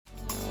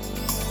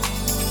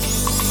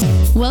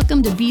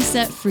Welcome to Be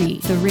Set Free,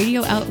 the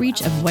radio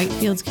outreach of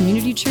Whitefields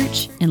Community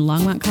Church in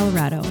Longmont,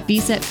 Colorado. Be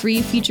Set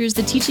Free features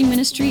the teaching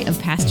ministry of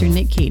Pastor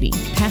Nick Cady.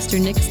 Pastor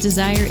Nick's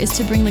desire is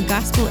to bring the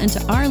gospel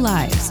into our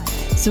lives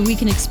so we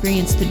can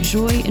experience the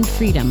joy and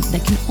freedom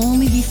that can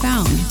only be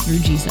found through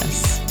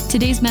Jesus.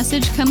 Today's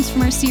message comes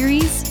from our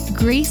series,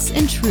 Grace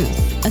and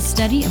Truth, a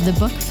study of the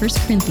book 1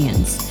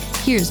 Corinthians.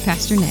 Here's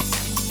Pastor Nick.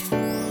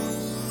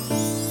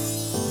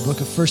 Book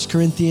of 1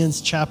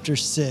 Corinthians chapter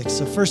 6.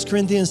 So 1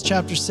 Corinthians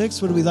chapter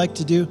 6, what do we like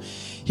to do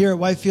here at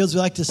Whitefields? We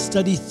like to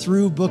study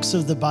through books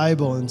of the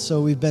Bible. And so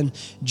we've been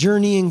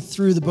journeying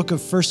through the book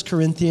of 1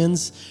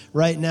 Corinthians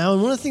right now.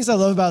 And one of the things I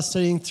love about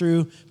studying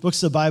through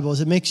books of the Bible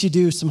is it makes you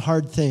do some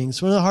hard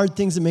things. One of the hard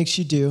things it makes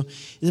you do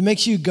is it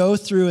makes you go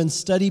through and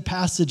study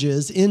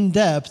passages in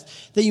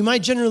depth that you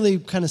might generally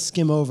kind of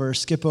skim over or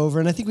skip over.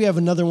 And I think we have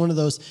another one of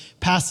those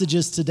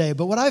passages today.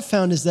 But what I've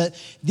found is that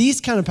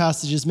these kind of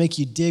passages make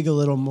you dig a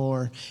little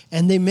more.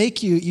 And they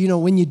make you,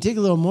 when you dig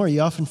a little more,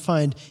 you often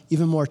find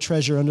even more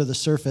treasure under the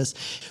surface.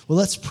 Well,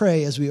 let's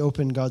pray as we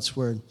open God's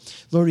word.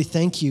 Lord, we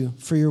thank you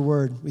for your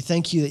word. We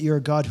thank you that you're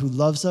a God who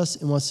loves us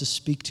and wants to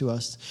speak to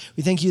us.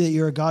 We thank you that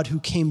you're a God who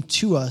came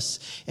to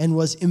us and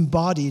was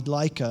embodied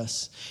like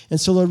us.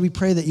 And so, Lord, we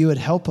pray that you would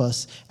help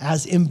us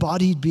as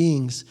embodied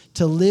beings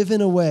to live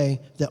in a way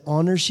that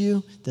honors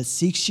you, that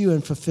seeks you,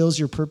 and fulfills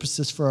your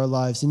purposes for our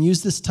lives. And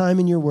use this time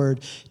in your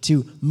word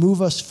to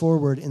move us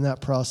forward in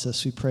that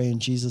process, we pray in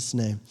Jesus'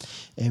 name.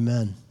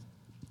 Amen.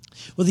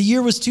 Well, the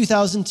year was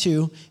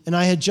 2002, and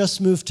I had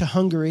just moved to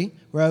Hungary,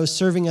 where I was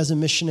serving as a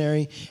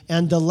missionary,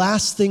 and the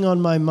last thing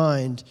on my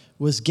mind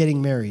was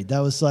getting married.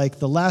 That was like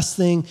the last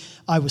thing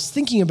I was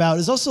thinking about. It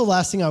was also the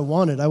last thing I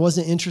wanted. I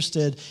wasn't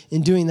interested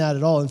in doing that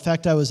at all. In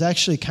fact, I was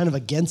actually kind of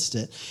against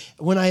it.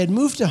 When I had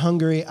moved to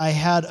Hungary, I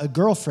had a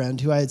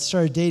girlfriend who I had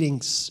started dating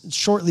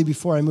shortly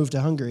before I moved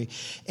to Hungary.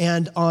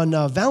 And on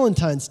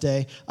Valentine's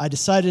Day, I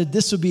decided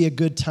this would be a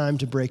good time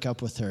to break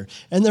up with her.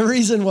 And the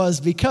reason was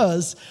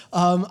because,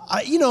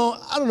 I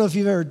don't know if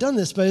you've ever done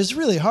this, but it's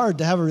really hard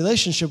to have a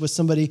relationship with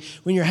somebody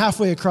when you're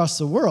halfway across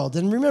the world.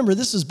 And remember,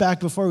 this was back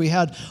before we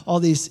had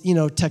all these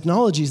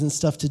technologies and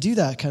stuff to do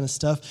that kind of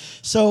stuff.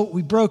 So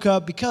we broke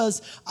up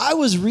because I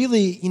was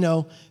really,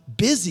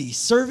 busy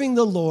serving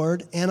the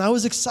Lord, and I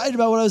was excited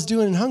about what I was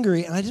doing in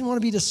Hungary, and I didn't want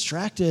to be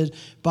distracted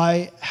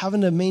by having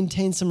to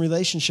maintain some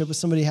relationship with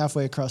somebody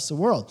halfway across the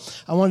world.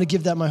 I wanted to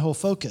give that my whole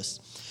focus.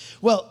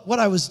 Well, what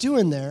I was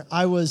doing there,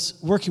 I was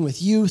working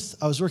with youth,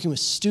 I was working with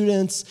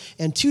students,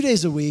 and 2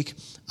 days a week,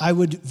 I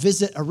would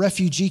visit a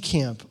refugee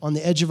camp on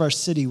the edge of our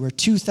city where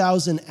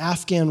 2,000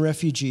 Afghan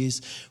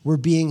refugees were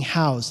being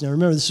housed. Now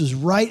remember, this was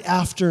right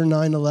after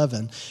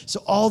 9/11.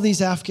 So all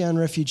these Afghan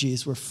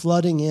refugees were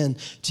flooding in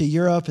to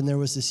Europe, and there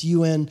was this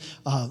UN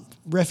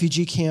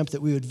refugee camp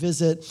that we would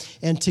visit.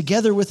 And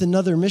together with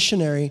another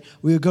missionary,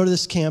 we would go to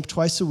this camp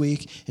twice a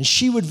week, and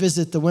she would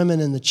visit the women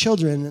and the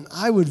children, and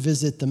I would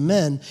visit the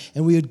men,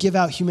 and we would give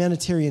out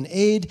humanitarian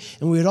aid,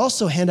 and we would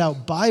also hand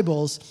out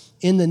Bibles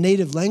in the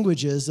native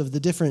languages of the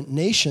different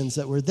nations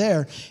that were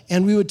there,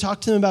 and we would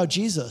talk to them about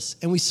Jesus.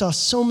 And we saw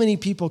so many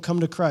people come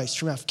to Christ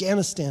from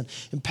Afghanistan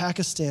and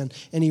Pakistan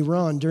and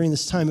Iran during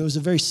this time. It was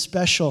a very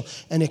special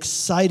and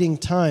exciting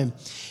time.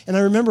 And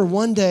I remember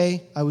one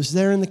day, I was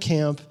there in the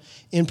camp,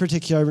 in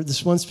particular,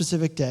 this one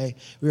specific day,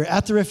 we were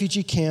at the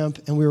refugee camp,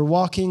 and we were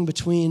walking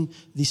between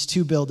these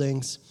two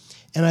buildings,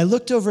 and I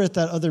looked over at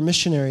that other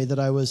missionary that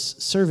I was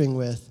serving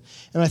with,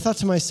 and I thought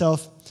to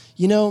myself,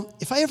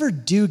 if I ever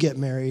do get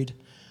married,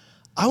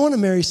 I want to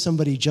marry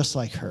somebody just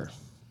like her.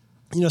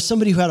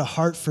 Somebody who had a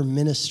heart for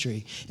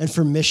ministry and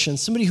for mission,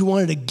 somebody who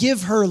wanted to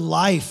give her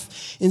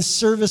life in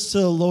service to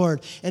the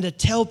Lord and to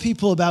tell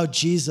people about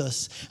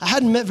Jesus. I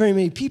hadn't met very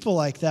many people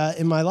like that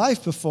in my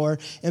life before,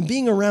 and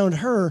being around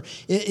her,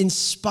 it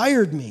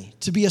inspired me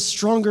to be a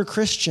stronger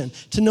Christian,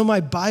 to know my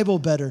Bible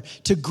better,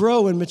 to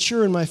grow and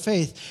mature in my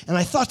faith. And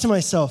I thought to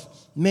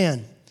myself,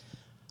 man,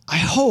 I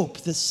hope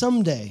that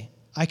someday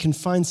I can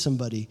find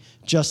somebody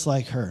just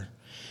like her.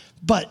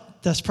 But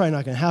that's probably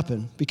not going to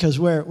happen, because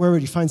where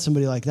would you find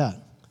somebody like that?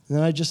 And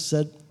then I just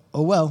said,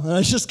 oh well, and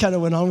I just kind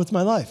of went on with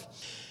my life.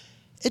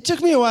 It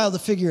took me a while to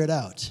figure it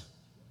out,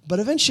 but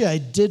eventually I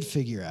did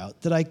figure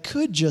out that I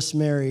could just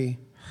marry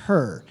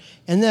her,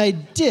 and then I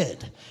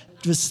did.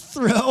 Just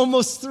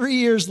almost 3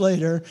 years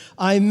later,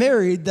 I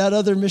married that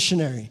other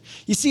missionary.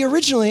 You see,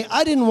 originally,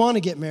 I didn't want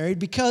to get married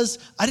because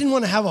I didn't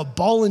want to have a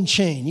ball and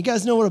chain. You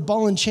guys know what a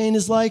ball and chain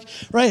is like,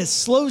 right? It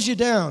slows you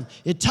down.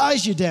 It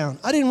ties you down.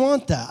 I didn't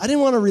want that. I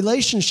didn't want a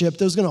relationship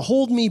that was going to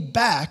hold me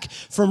back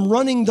from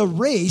running the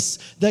race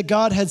that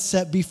God had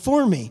set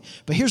before me.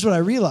 But here's what I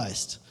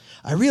realized.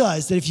 I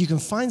realized that if you can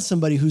find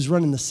somebody who's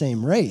running the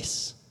same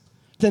race,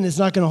 then it's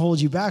not going to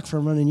hold you back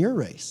from running your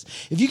race.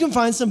 If you can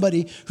find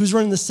somebody who's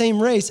running the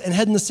same race and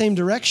heading the same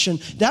direction,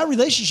 that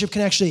relationship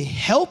can actually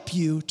help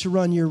you to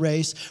run your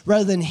race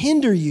rather than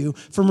hinder you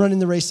from running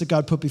the race that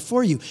God put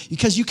before you,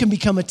 because you can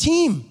become a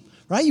team.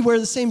 Right? You wear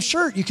the same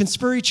shirt. You can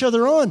spur each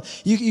other on.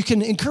 You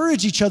can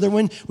encourage each other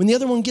when the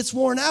other one gets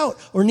worn out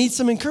or needs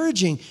some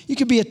encouraging. You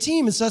could be a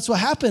team, and so that's what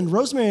happened.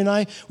 Rosemary and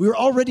I, we were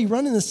already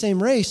running the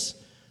same race,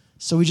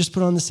 So we just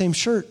put on the same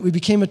shirt. We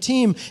became a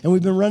team, and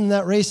we've been running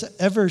that race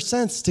ever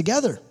since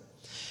together.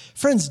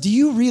 Friends, do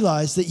you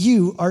realize that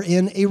you are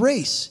in a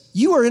race?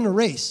 You are in a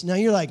race. Now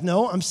you're like,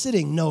 no, I'm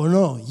sitting.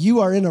 No. You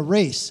are in a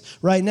race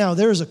right now.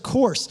 There is a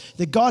course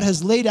that God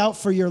has laid out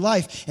for your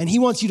life, and he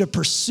wants you to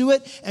pursue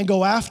it and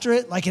go after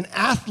it like an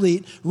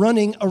athlete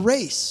running a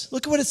race.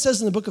 Look at what it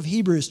says in the book of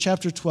Hebrews,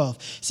 chapter 12.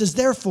 It says,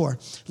 therefore,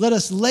 let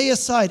us lay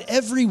aside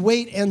every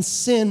weight and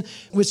sin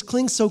which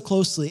clings so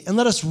closely, and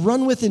let us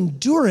run with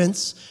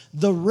endurance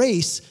the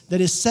race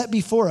that is set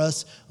before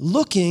us,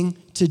 looking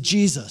to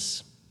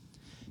Jesus.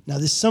 Now,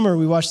 this summer,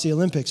 we watched the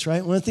Olympics,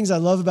 right? One of the things I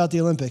love about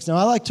the Olympics, now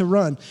I like to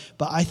run,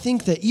 but I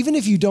think that even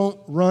if you don't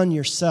run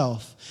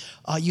yourself,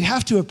 you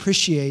have to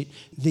appreciate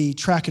the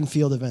track and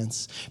field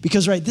events.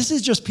 Because, right, this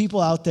is just people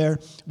out there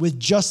with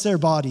just their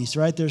bodies,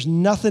 right? There's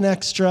nothing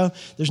extra.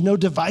 There's no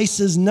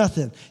devices,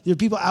 nothing. There are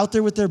people out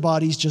there with their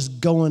bodies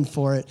just going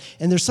for it.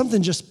 And there's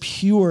something just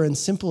pure and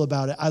simple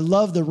about it. I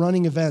love the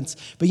running events.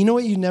 But you know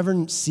what you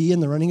never see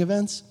in the running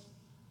events?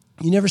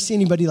 You never see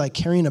anybody like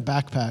carrying a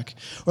backpack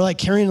or like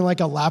carrying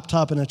like a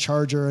laptop and a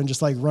charger and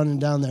just like running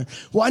down there.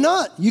 Why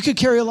not? You could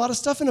carry a lot of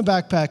stuff in a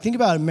backpack. Think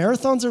about it.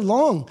 Marathons are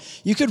long.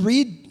 You could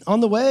read on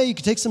the way. You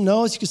could take some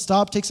notes. You could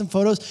stop, take some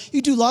photos.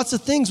 You do lots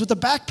of things with a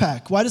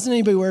backpack. Why doesn't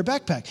anybody wear a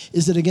backpack?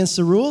 Is it against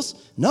the rules?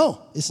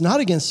 No, it's not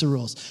against the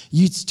rules.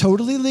 It's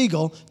totally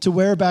legal to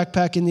wear a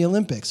backpack in the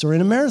Olympics or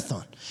in a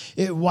marathon.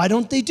 Why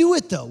don't they do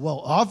it though?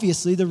 Well,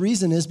 obviously the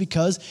reason is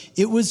because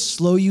it would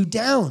slow you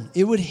down.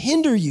 It would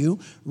hinder you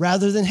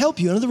rather than help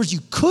you. In other words, you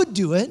could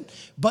do it,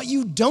 but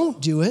you don't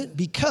do it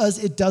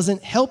because it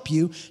doesn't help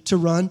you to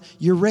run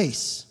your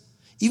race.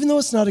 Even though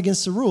it's not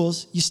against the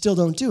rules, you still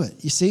don't do it,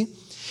 you see?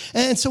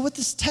 And so what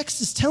this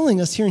text is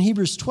telling us here in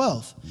Hebrews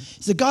 12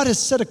 is that God has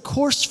set a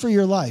course for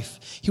your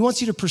life. He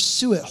wants you to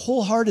pursue it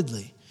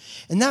wholeheartedly.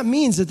 And that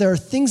means that there are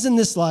things in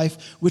this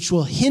life which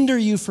will hinder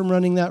you from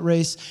running that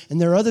race,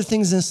 and there are other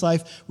things in this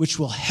life which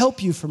will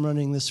help you from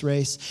running this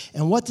race.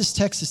 And what this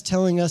text is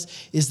telling us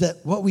is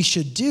that what we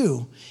should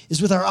do is,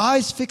 with our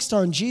eyes fixed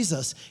on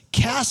Jesus,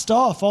 cast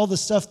off all the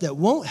stuff that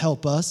won't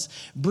help us,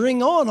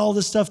 bring on all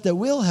the stuff that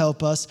will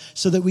help us,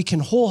 so that we can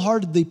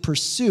wholeheartedly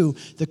pursue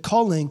the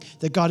calling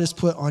that God has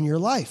put on your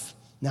life.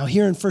 Now,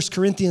 here in 1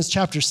 Corinthians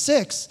chapter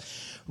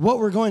 6, what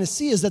we're going to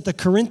see is that the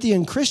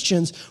Corinthian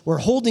Christians were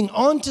holding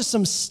on to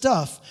some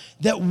stuff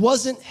that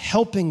wasn't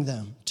helping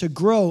them to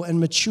grow and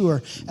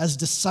mature as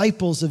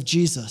disciples of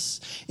Jesus.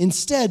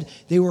 Instead,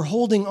 they were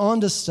holding on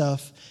to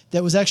stuff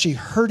that was actually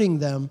hurting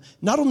them,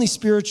 not only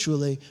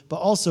spiritually, but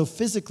also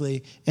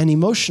physically and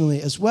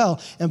emotionally as well.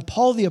 And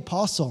Paul the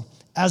Apostle,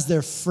 as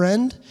their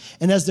friend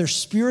and as their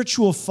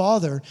spiritual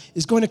father,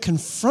 is going to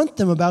confront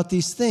them about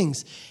these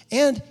things.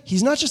 And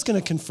he's not just going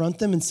to confront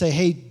them and say,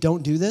 hey,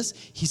 don't do this.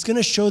 He's going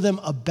to show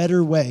them a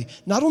better way.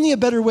 Not only a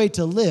better way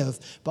to live,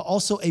 but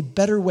also a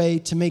better way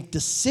to make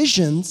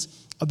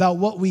decisions about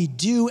what we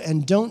do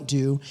and don't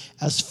do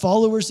as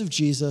followers of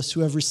Jesus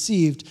who have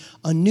received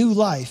a new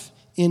life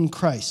in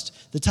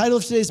Christ. The title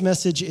of today's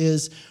message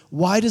is,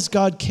 Why Does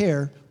God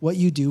Care What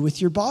You Do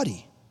With Your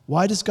Body?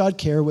 Why does God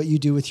care what you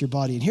do with your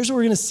body? And here's what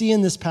we're going to see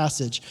in this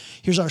passage.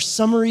 Here's our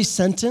summary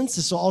sentence.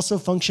 This will also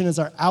function as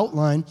our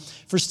outline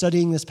for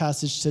studying this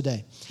passage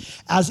today.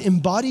 As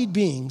embodied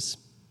beings,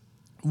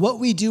 what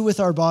we do with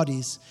our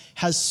bodies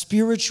has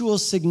spiritual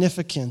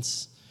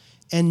significance,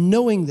 and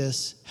knowing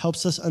this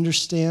helps us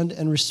understand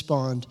and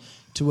respond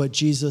to what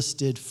Jesus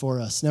did for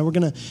us. Now, we're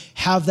going to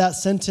have that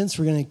sentence.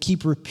 We're going to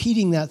keep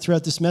repeating that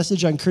throughout this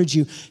message. I encourage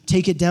you,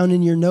 take it down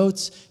in your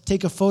notes,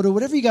 take a photo,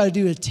 whatever you got to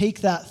do to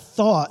take that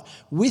thought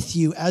with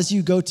you as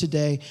you go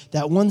today,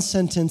 that one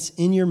sentence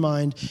in your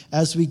mind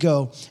as we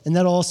go. And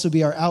that'll also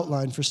be our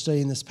outline for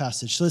studying this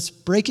passage. So let's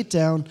break it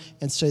down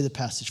and study the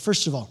passage.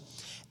 First of all,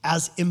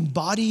 as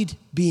embodied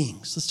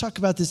beings. Let's talk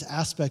about this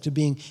aspect of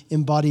being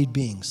embodied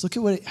beings. Look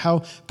at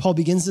how Paul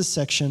begins this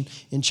section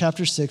in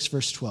chapter 6,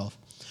 verse 12.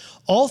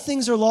 All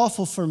things are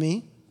lawful for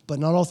me, but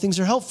not all things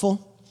are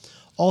helpful.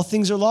 All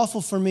things are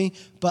lawful for me,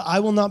 but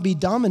I will not be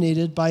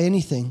dominated by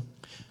anything.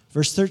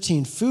 Verse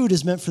 13, food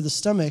is meant for the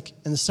stomach,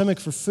 and the stomach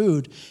for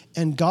food,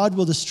 and God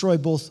will destroy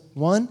both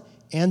one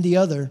and the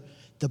other.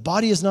 The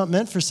body is not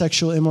meant for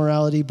sexual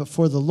immorality, but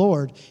for the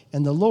Lord,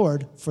 and the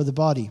Lord for the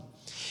body.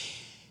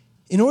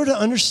 In order to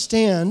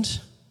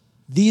understand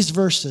these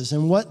verses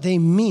and what they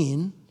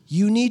mean,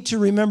 you need to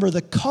remember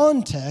the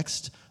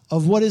context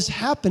of what is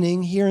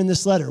happening here in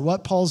this letter,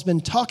 what Paul's been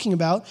talking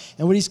about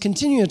and what he's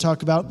continuing to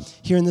talk about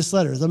here in this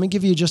letter. Let me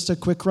give you just a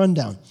quick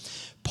rundown.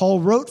 Paul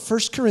wrote 1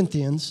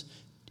 Corinthians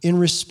in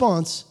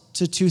response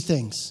to two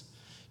things.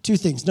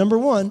 Number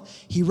one,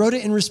 he wrote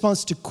it in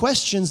response to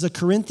questions the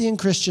Corinthian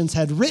Christians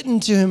had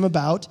written to him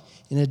about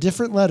in a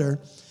different letter,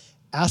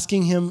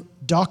 asking him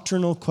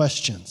doctrinal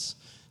questions.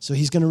 So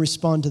he's going to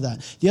respond to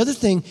that. The other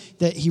thing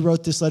that he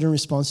wrote this letter in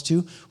response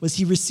to was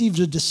he received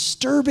a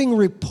disturbing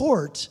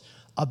report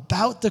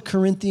about the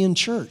Corinthian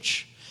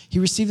church. He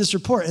received this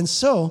report. And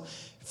so,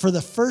 for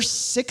the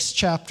first 6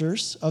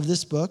 chapters of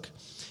this book,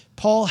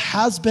 Paul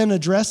has been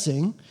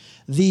addressing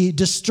the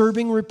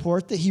disturbing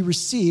report that he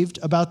received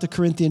about the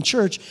Corinthian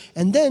church.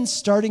 And then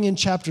starting in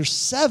chapter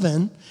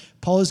 7,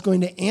 Paul is going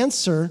to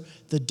answer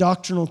the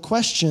doctrinal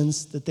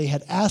questions that they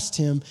had asked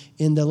him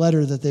in the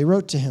letter that they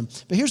wrote to him.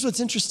 But here's what's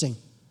interesting.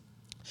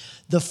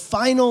 The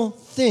final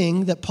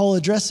thing that Paul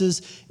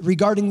addresses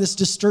regarding this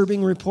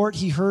disturbing report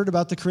he heard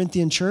about the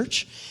Corinthian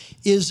church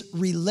is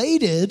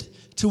related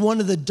to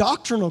one of the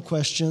doctrinal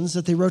questions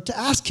that they wrote to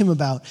ask him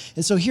about.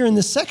 And so here in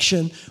this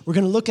section, we're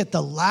going to look at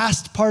the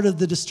last part of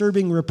the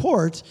disturbing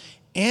report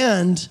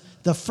and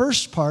the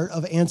first part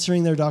of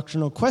answering their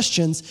doctrinal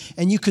questions.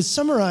 And you could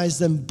summarize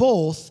them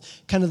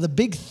both. Kind of the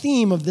big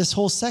theme of this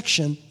whole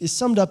section is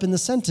summed up in the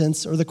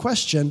sentence or the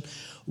question,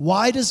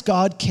 why does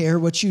God care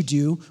what you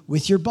do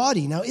with your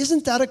body? Now,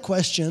 isn't that a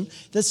question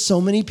that so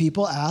many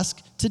people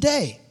ask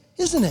today?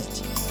 Isn't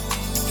it?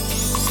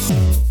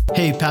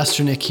 Hey,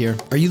 Pastor Nick here.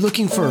 Are you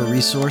looking for a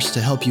resource to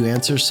help you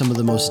answer some of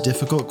the most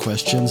difficult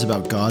questions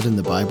about God in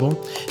the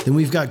Bible? Then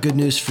we've got good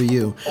news for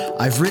you.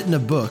 I've written a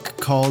book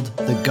called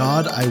The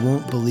God I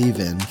Won't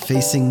Believe In,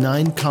 Facing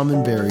 9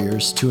 Common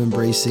Barriers to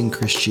Embracing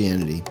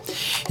Christianity.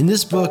 In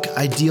this book,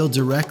 I deal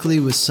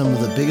directly with some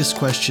of the biggest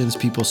questions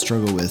people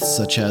struggle with,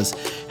 such as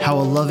how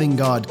a loving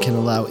God can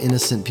allow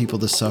innocent people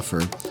to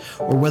suffer,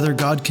 or whether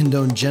God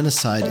condoned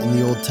genocide in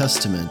the Old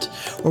Testament,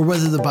 or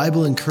whether the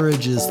Bible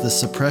encourages the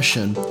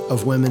suppression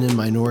of women and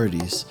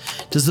minorities.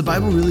 Does the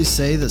Bible really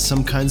say that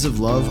some kinds of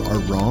love are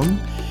wrong?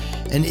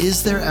 And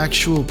is there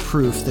actual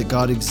proof that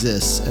God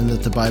exists and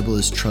that the Bible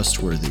is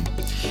trustworthy?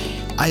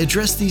 I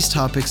address these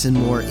topics and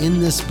more in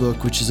this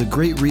book, which is a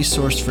great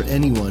resource for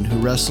anyone who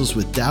wrestles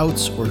with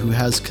doubts or who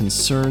has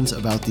concerns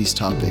about these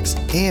topics.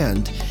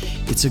 And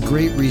it's a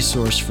great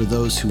resource for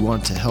those who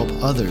want to help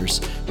others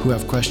who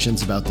have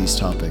questions about these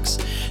topics.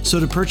 So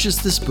to purchase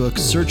this book,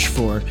 search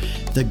for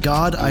The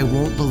God I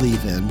Won't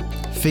Believe In,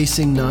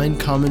 Facing 9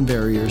 Common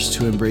Barriers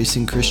to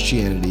Embracing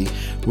Christianity,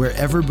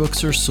 wherever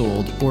books are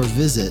sold, or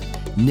visit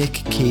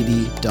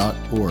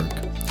nickcady.org.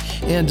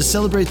 And to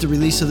celebrate the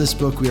release of this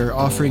book, we are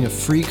offering a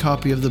free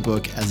copy of the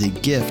book as a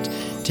gift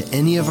to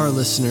any of our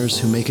listeners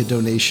who make a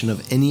donation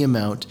of any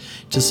amount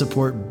to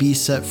support Be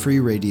Set Free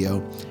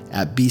Radio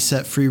at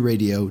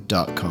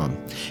besetfreeradio.com.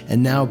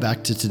 And now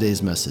back to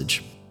today's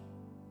message.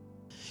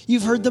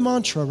 You've heard the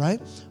mantra, right?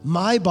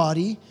 My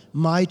body,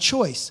 my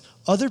choice.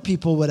 Other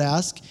people would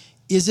ask,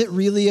 is it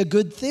really a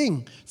good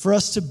thing for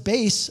us to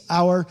base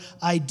our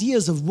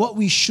ideas of what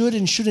we should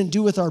and shouldn't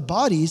do with our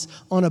bodies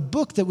on a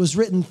book that was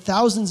written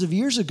thousands of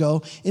years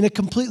ago in a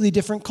completely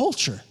different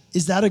culture?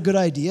 Is that a good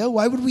idea?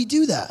 Why would we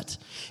do that?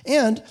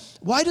 And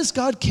why does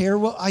God care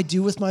what I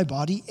do with my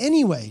body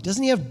anyway?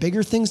 Doesn't he have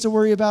bigger things to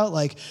worry about,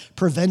 like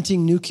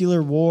preventing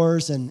nuclear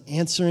wars and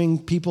answering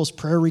people's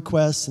prayer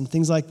requests and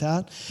things like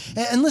that?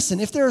 And listen,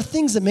 if there are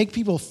things that make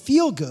people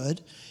feel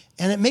good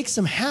and it makes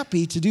them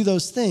happy to do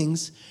those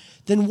things,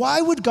 then why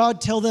would God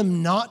tell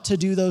them not to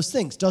do those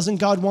things? Doesn't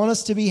God want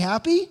us to be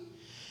happy?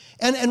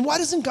 And why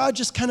doesn't God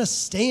just kind of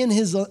stay in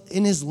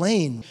his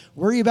lane,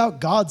 worry about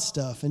God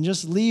stuff, and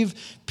just leave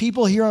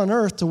people here on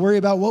earth to worry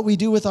about what we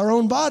do with our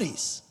own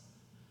bodies?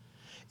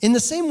 In the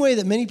same way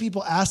that many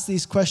people ask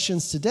these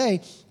questions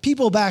today,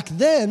 people back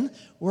then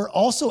were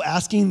also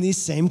asking these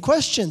same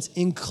questions,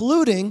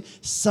 including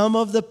some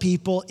of the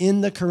people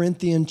in the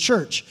Corinthian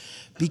church.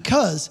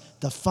 Because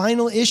the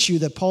final issue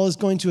that Paul is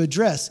going to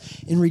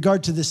address in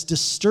regard to this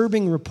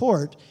disturbing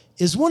report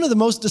is one of the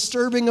most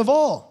disturbing of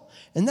all.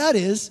 And that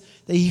is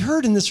that he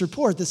heard in this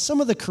report that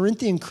some of the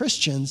Corinthian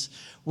Christians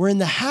were in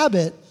the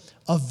habit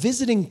of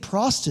visiting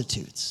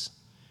prostitutes.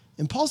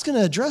 And Paul's going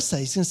to address that.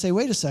 He's going to say,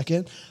 wait a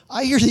second,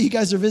 I hear that you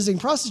guys are visiting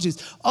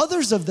prostitutes.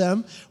 Others of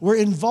them were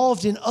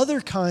involved in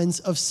other kinds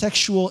of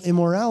sexual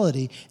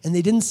immorality, and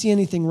they didn't see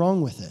anything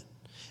wrong with it.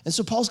 And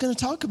so Paul's going to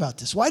talk about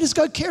this. Why does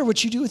God care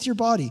what you do with your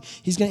body?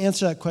 He's going to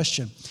answer that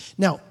question.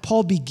 Now,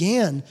 Paul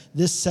began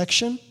this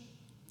section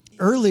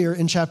earlier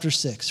in chapter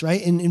 6,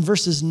 right? In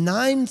verses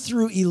 9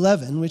 through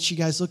 11, which you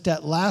guys looked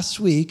at last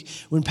week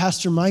when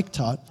Pastor Mike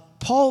taught,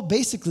 Paul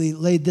basically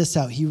laid this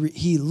out.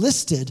 He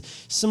listed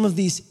some of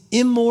these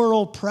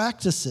immoral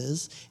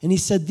practices, and he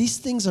said these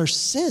things are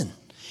sin.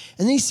 And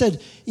then he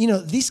said,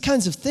 these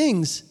kinds of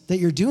things that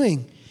you're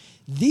doing,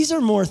 these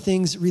are more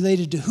things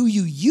related to who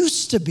you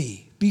used to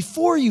be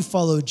before you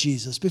followed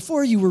Jesus,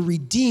 before you were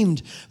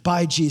redeemed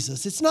by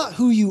Jesus. It's not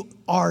who you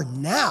are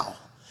now.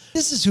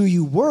 This is who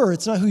you were.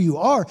 It's not who you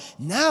are.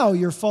 Now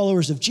you're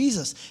followers of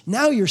Jesus.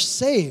 Now you're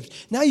saved.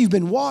 Now you've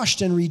been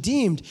washed and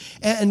redeemed.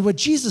 And what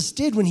Jesus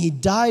did when he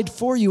died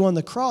for you on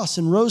the cross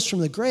and rose from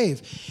the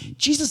grave,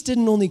 Jesus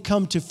didn't only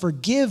come to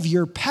forgive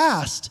your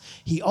past,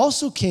 he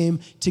also came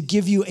to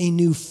give you a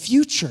new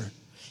future.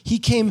 He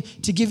came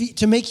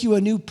to make you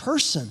a new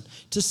person,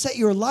 to set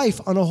your life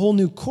on a whole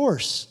new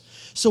course.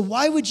 So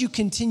why would you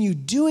continue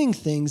doing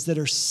things that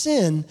are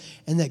sin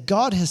and that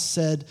God has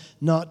said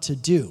not to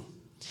do?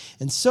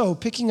 And so,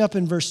 picking up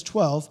in verse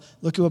 12,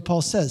 look at what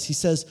Paul says. He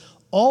says,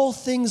 all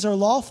things are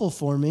lawful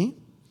for me.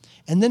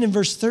 And then in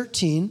verse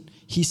 13,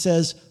 he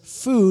says,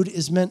 food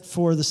is meant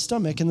for the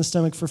stomach and the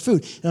stomach for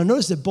food. Now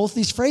notice that both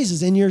these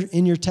phrases in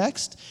your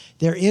text,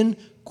 they're in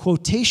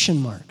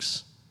quotation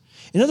marks.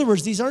 In other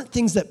words, these aren't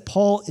things that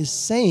Paul is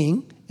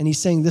saying, and he's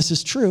saying this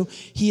is true.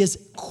 He is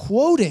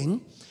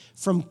quoting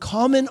from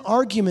common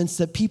arguments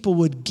that people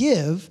would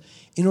give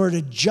in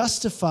order to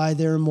justify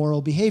their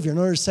immoral behavior, in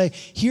order to say,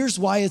 here's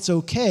why it's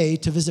okay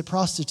to visit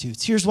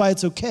prostitutes. Here's why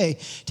it's okay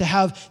to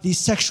have these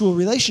sexual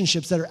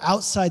relationships that are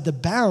outside the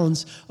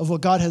bounds of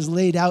what God has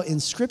laid out in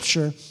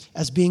Scripture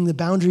as being the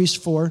boundaries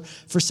for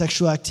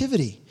sexual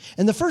activity.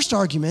 And the first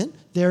argument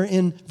there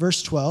in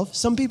verse 12,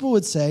 some people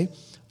would say,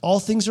 all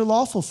things are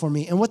lawful for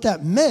me. And what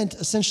that meant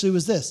essentially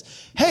was this: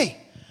 hey,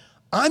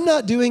 I'm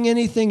not doing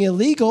anything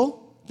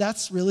illegal.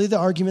 That's really the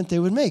argument they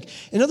would make.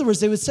 In other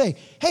words, they would say,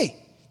 hey,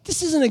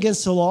 this isn't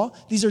against the law.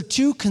 These are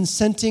two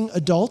consenting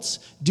adults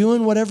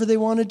doing whatever they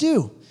want to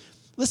do.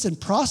 Listen,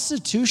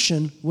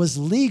 prostitution was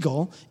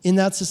legal in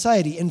that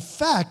society. In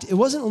fact, it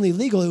wasn't only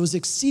legal, it was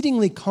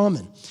exceedingly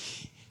common.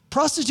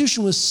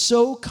 Prostitution was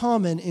so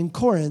common in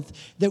Corinth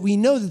that we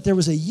know that there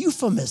was a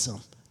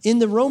euphemism in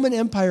the Roman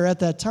Empire at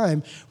that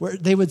time where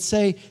they would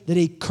say that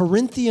a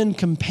Corinthian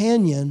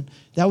companion,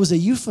 that was a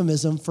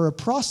euphemism for a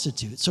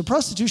prostitute. So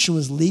prostitution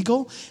was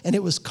legal and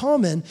it was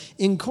common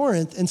in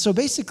Corinth. And so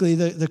basically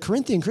the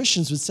Corinthian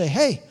Christians would say,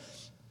 hey,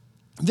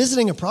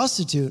 visiting a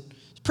prostitute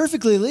is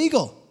perfectly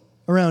legal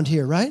around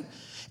here, right?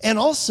 And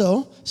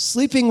also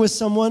sleeping with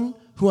someone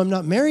who I'm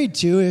not married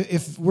to,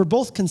 if we're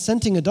both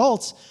consenting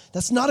adults,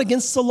 that's not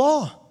against the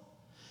law.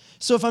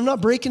 So if I'm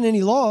not breaking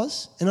any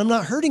laws and I'm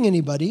not hurting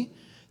anybody,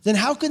 then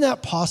how can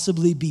that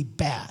possibly be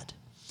bad?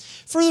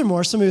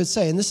 Furthermore, somebody would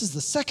say, and this is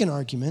the second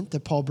argument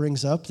that Paul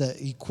brings up, that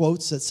he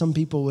quotes that some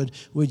people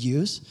would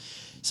use.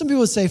 Some people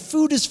would say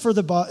food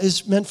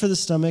is meant for the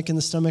stomach and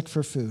the stomach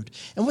for food.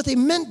 And what they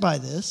meant by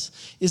this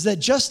is that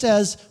just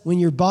as when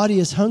your body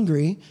is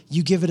hungry,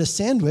 you give it a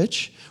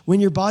sandwich,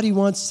 when your body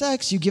wants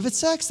sex, you give it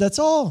sex. That's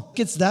all.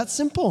 It's that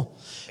simple.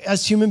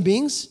 As human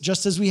beings,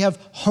 just as we have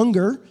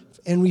hunger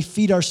and we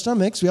feed our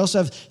stomachs, we also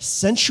have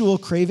sensual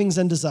cravings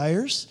and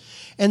desires.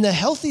 And the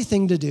healthy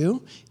thing to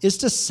do is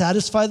to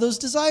satisfy those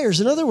desires.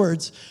 In other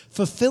words,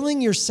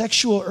 fulfilling your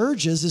sexual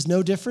urges is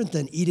no different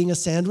than eating a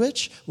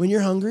sandwich when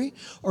you're hungry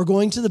or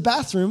going to the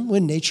bathroom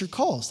when nature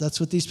calls. That's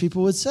what these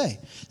people would say.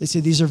 They say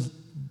these are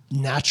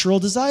natural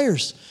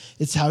desires.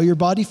 It's how your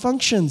body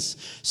functions.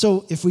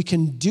 So if we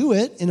can do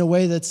it in a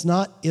way that's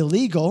not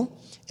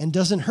illegal and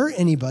doesn't hurt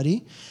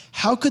anybody,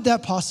 how could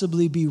that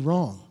possibly be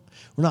wrong?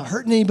 We're not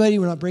hurting anybody.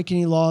 We're not breaking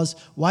any laws.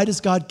 Why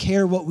does God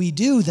care what we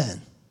do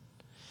then?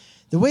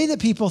 The way that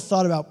people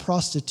thought about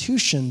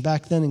prostitution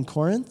back then in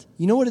Corinth,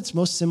 you know what it's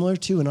most similar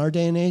to in our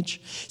day and age?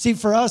 See,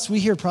 for us, we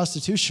hear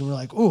prostitution, we're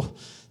like, oh,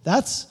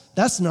 that's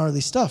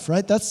gnarly stuff,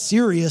 right? That's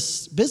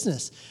serious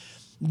business.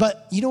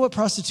 But you know what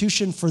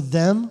prostitution for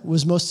them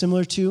was most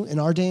similar to in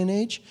our day and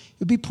age? It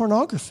would be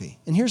pornography.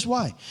 And here's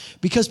why.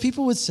 Because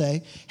people would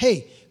say,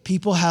 hey,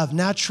 people have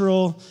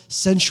natural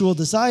sensual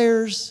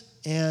desires,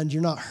 and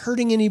you're not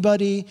hurting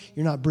anybody,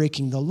 you're not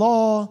breaking the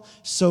law,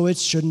 so it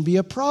shouldn't be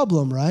a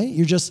problem, right?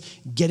 You're just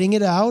getting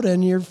it out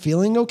and you're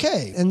feeling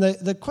okay. And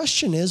the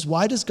question is,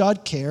 why does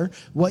God care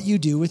what you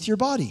do with your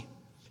body?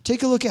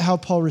 Take a look at how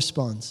Paul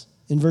responds.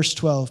 In verse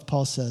 12,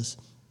 Paul says,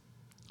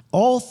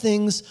 all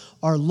things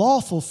are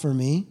lawful for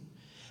me,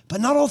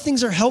 but not all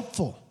things are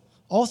helpful.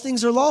 All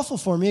things are lawful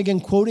for me, again,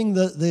 quoting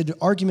the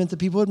argument that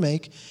people would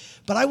make,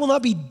 but I will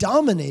not be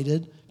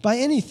dominated by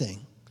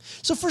anything.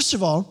 So first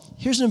of all,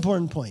 here's an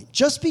important point.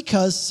 Just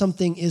because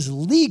something is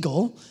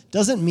legal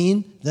doesn't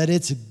mean that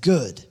it's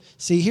good.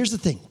 See, here's the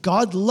thing.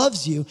 God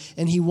loves you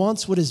and he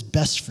wants what is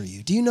best for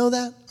you. Do you know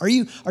that? Are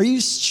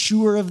you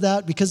sure of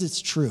that? Because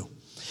it's true.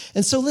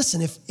 And so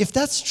listen, if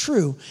that's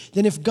true,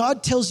 then if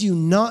God tells you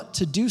not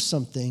to do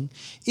something,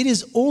 it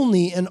is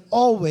only and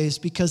always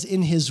because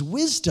in his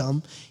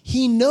wisdom,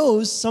 he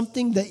knows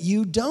something that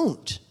you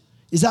don't.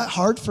 Is that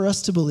hard for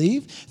us to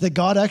believe, that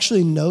God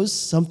actually knows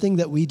something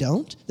that we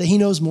don't? That he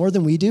knows more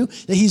than we do?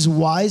 That he's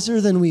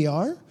wiser than we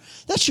are?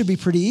 That should be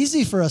pretty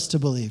easy for us to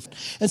believe.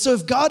 And so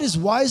if God is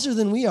wiser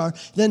than we are,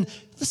 then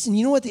listen,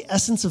 you know what the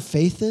essence of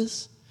faith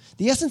is?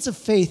 The essence of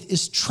faith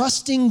is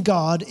trusting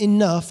God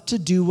enough to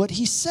do what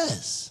he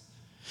says.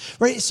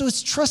 Right? So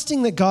it's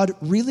trusting that God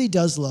really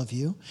does love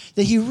you,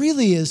 that he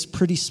really is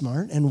pretty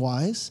smart and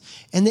wise,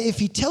 and that if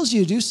he tells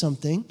you to do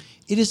something,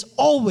 it is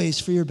always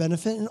for your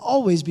benefit and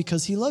always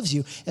because he loves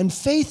you. And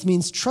faith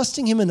means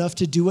trusting him enough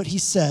to do what he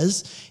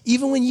says,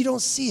 even when you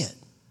don't see it.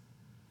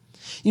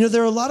 You know,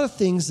 there are a lot of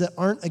things that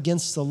aren't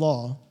against the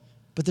law,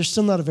 but they're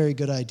still not a very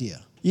good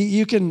idea.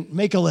 You can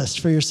make a list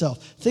for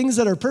yourself. Things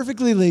that are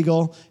perfectly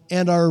legal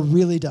and are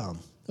really dumb,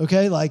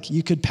 okay? Like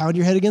you could pound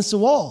your head against a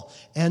wall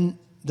and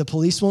the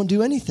police won't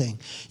do anything.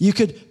 You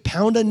could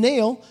pound a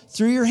nail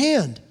through your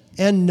hand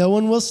and no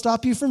one will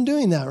stop you from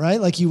doing that,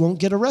 right? Like you won't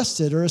get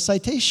arrested or a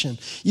citation.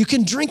 You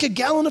can drink a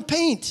gallon of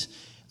paint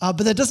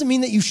but that doesn't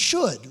mean that you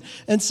should.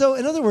 And so,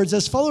 in other words,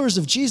 as followers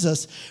of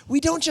Jesus, we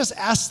don't just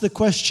ask the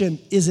question,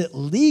 is it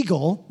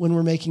legal when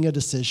we're making a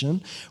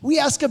decision? We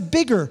ask a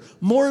bigger,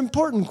 more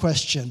important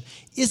question.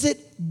 Is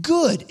it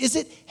good? Is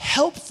it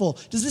helpful?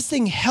 Does this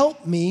thing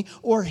help me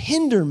or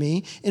hinder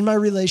me in my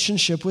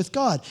relationship with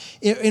God?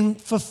 In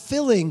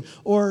fulfilling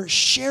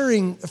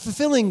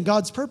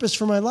God's purpose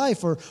for my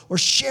life, or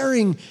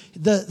sharing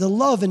the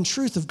love and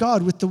truth of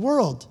God with the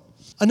world?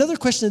 Another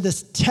question that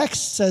this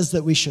text says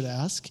that we should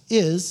ask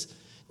is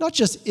not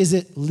just, is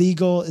it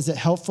legal, is it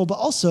helpful, but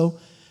also,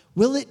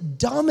 will it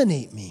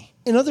dominate me?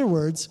 In other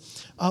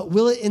words,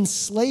 will it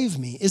enslave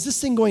me? Is this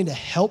thing going to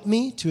help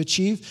me to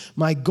achieve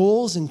my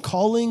goals and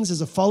callings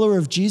as a follower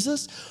of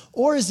Jesus?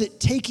 Or is it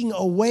taking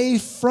away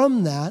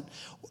from that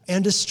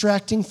and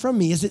distracting from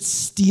me? Is it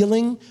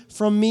stealing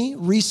from me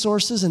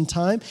resources and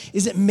time?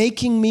 Is it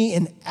making me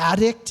an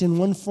addict in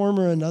one form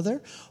or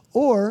another?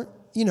 Or,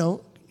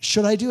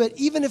 should I do it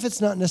even if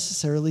it's not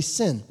necessarily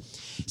sin?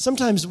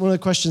 Sometimes one of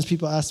the questions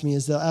people ask me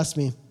is they'll ask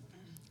me,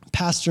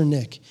 Pastor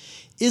Nick,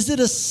 is it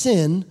a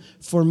sin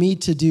for me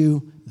to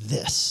do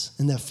this?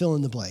 And they'll fill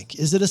in the blank.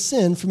 Is it a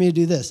sin for me to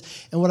do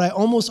this? And what I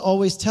almost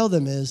always tell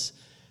them is,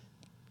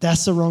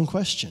 that's the wrong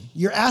question.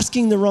 You're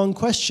asking the wrong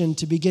question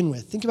to begin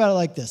with. Think about it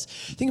like this.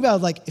 Think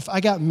about it like if I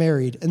got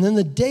married, and then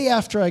the day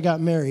after I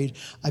got married,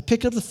 I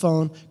picked up the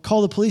phone,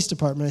 called the police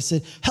department. I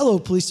said, hello,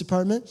 police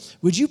department.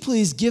 Would you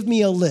please give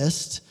me a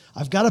list?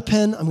 I've got a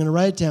pen. I'm going to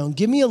write it down.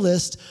 Give me a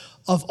list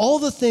of all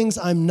the things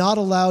I'm not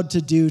allowed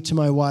to do to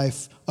my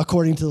wife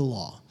according to the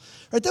law.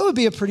 Right? That would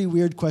be a pretty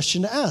weird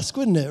question to ask,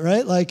 wouldn't it?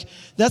 Right? Like,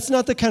 that's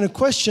not the kind of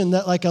question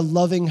that like a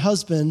loving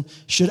husband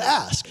should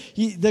ask.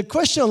 The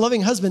question a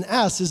loving husband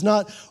asks is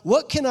not,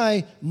 what can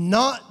I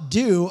not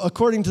do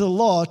according to the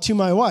law to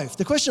my wife?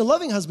 The question a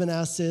loving husband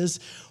asks is,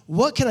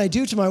 what can I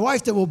do to my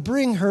wife that will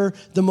bring her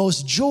the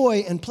most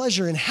joy and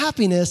pleasure and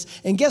happiness?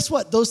 And guess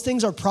what? Those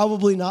things are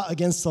probably not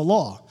against the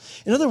law.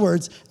 In other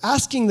words,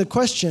 asking the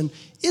question,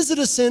 is it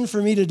a sin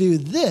for me to do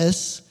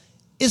this,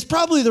 is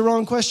probably the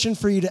wrong question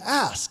for you to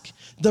ask.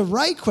 The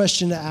right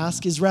question to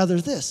ask is rather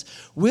this: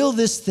 will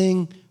this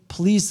thing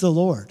please the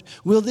Lord?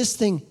 Will this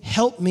thing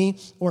help me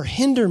or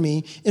hinder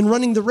me in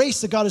running the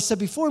race that God has set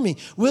before me?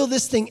 Will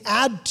this thing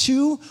add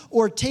to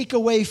or take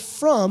away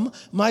from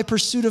my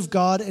pursuit of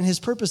God and his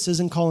purposes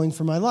and calling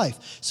for my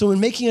life? So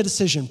in making a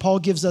decision, Paul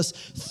gives us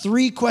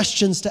 3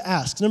 questions to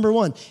ask. Number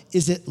 1,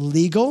 is it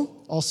legal?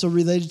 Also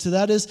related to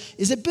that is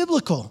it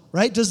biblical,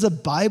 right? Does the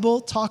Bible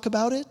talk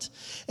about it?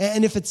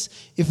 And if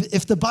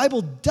the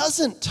Bible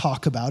doesn't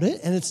talk about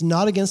it and it's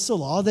not against the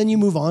law, then you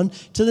move on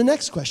to the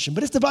next question.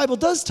 But if the Bible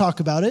does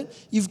talk about it,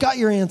 you've got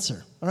your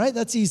answer, all right?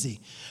 That's easy.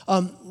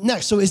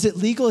 Next, so is it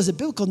legal? Is it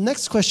biblical?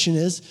 Next question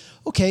is,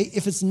 okay,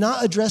 if it's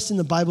not addressed in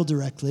the Bible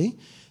directly,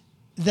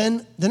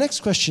 then the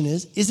next question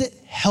is it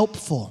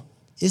helpful?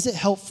 Is it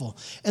helpful?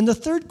 And the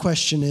third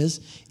question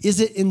is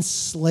it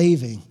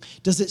enslaving?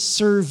 Does it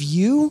serve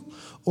you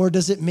or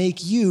does it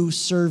make you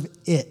serve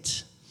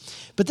it?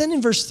 But then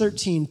in verse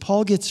 13,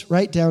 Paul gets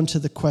right down to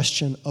the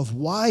question of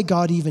why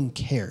God even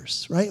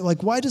cares, right?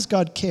 Like, why does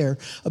God care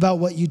about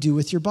what you do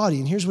with your body?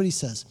 And here's what he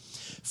says.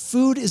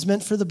 Food is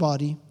meant for the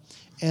body,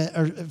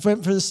 or for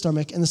the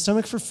stomach, and the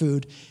stomach for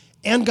food,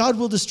 and God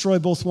will destroy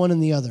both one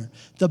and the other.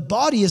 The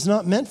body is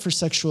not meant for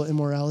sexual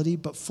immorality,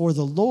 but for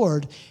the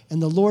Lord,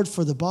 and the Lord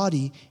for the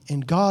body.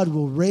 And God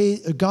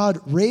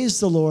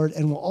raised the Lord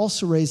and will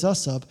also raise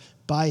us up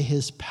by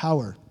his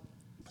power.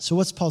 So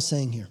what's Paul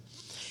saying here?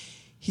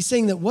 He's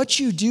saying that what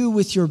you do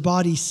with your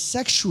body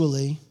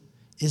sexually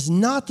is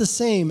not the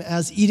same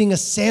as eating a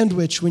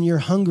sandwich when you're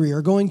hungry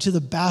or going to the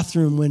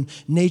bathroom when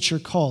nature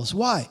calls.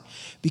 Why?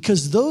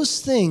 Because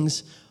those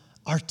things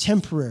are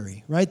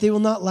temporary, right? They will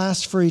not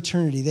last for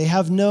eternity. They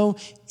have no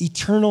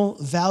eternal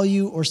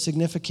value or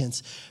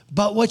significance.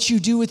 But what you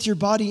do with your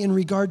body in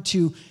regard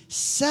to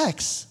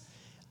sex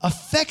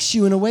affects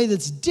you in a way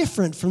that's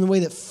different from the way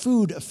that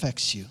food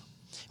affects you.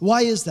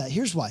 Why is that?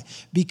 Here's why.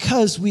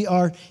 Because we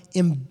are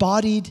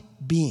embodied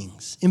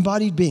beings.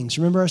 Embodied beings.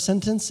 Remember our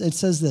sentence? It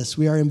says this: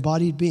 we are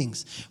embodied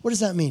beings. What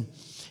does that mean?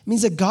 It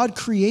means that God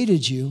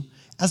created you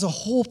as a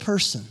whole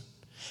person.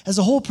 As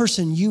a whole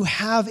person, you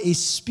have a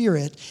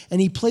spirit,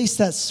 and he placed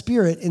that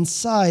spirit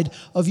inside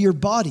of your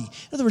body.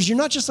 In other words, you're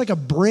not just like a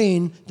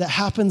brain that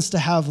happens to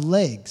have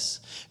legs.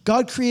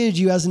 God created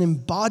you as an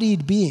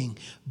embodied being: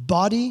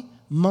 body,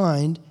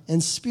 mind,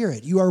 and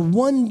spirit. You are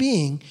one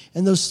being,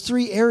 and those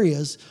 3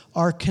 areas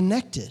are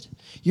connected.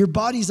 Your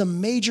body's a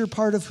major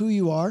part of who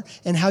you are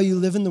and how you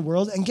live in the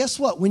world. And guess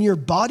what? When your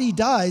body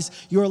dies,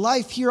 your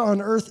life here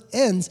on earth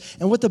ends.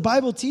 And what the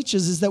Bible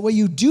teaches is that what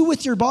you do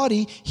with your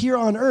body here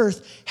on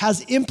earth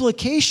has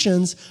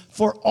implications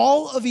for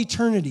all of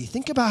eternity.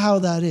 Think about how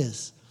that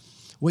is.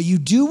 What you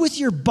do with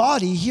your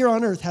body here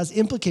on earth has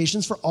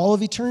implications for all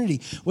of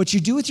eternity. What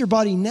you do with your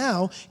body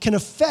now can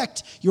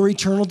affect your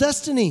eternal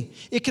destiny.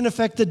 It can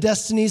affect the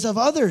destinies of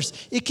others.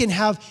 It can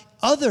have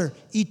other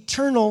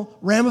eternal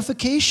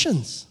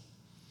ramifications.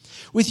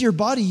 With your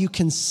body, you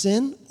can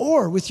sin,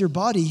 or with your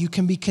body, you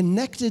can be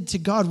connected to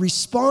God,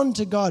 respond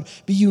to God,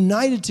 be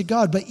united to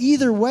God. But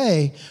either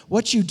way,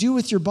 what you do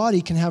with your body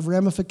can have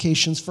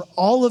ramifications for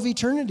all of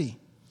eternity.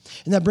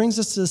 And that brings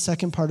us to the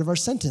second part of our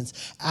sentence.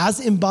 As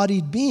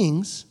embodied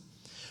beings,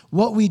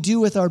 what we do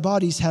with our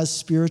bodies has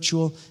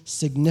spiritual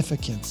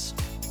significance.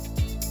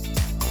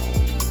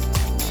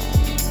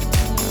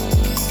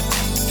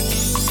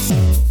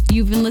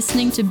 You've been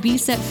listening to Be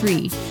Set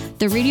Free,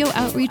 the radio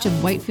outreach of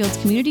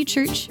Whitefields Community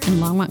Church in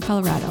Longmont,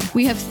 Colorado.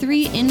 We have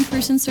 3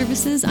 in-person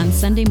services on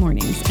Sunday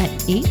mornings at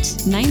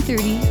 8,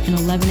 9:30, and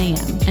 11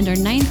 a.m. And our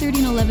 9:30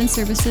 and 11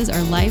 services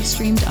are live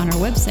streamed on our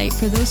website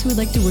for those who would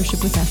like to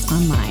worship with us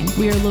online.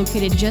 We are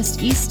located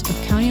just east of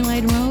County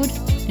Line Road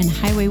and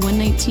Highway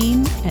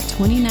 119 at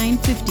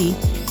 2950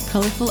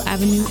 Colorful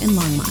Avenue in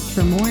Longmont.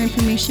 For more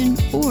information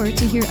or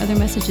to hear other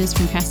messages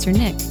from Pastor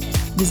Nick,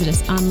 visit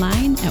us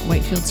online at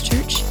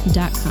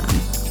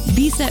whitefieldschurch.com.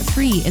 Be Set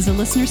Free is a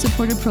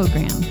listener-supported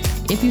program.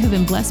 If you have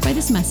been blessed by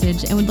this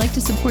message and would like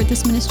to support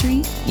this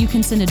ministry, you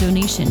can send a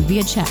donation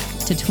via check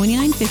to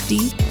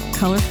 2950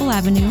 Colorful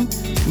Avenue,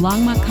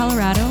 Longmont,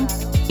 Colorado,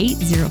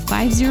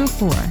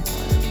 80504,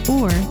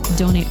 or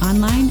donate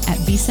online at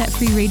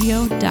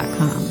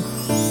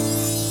besetfreeradio.com.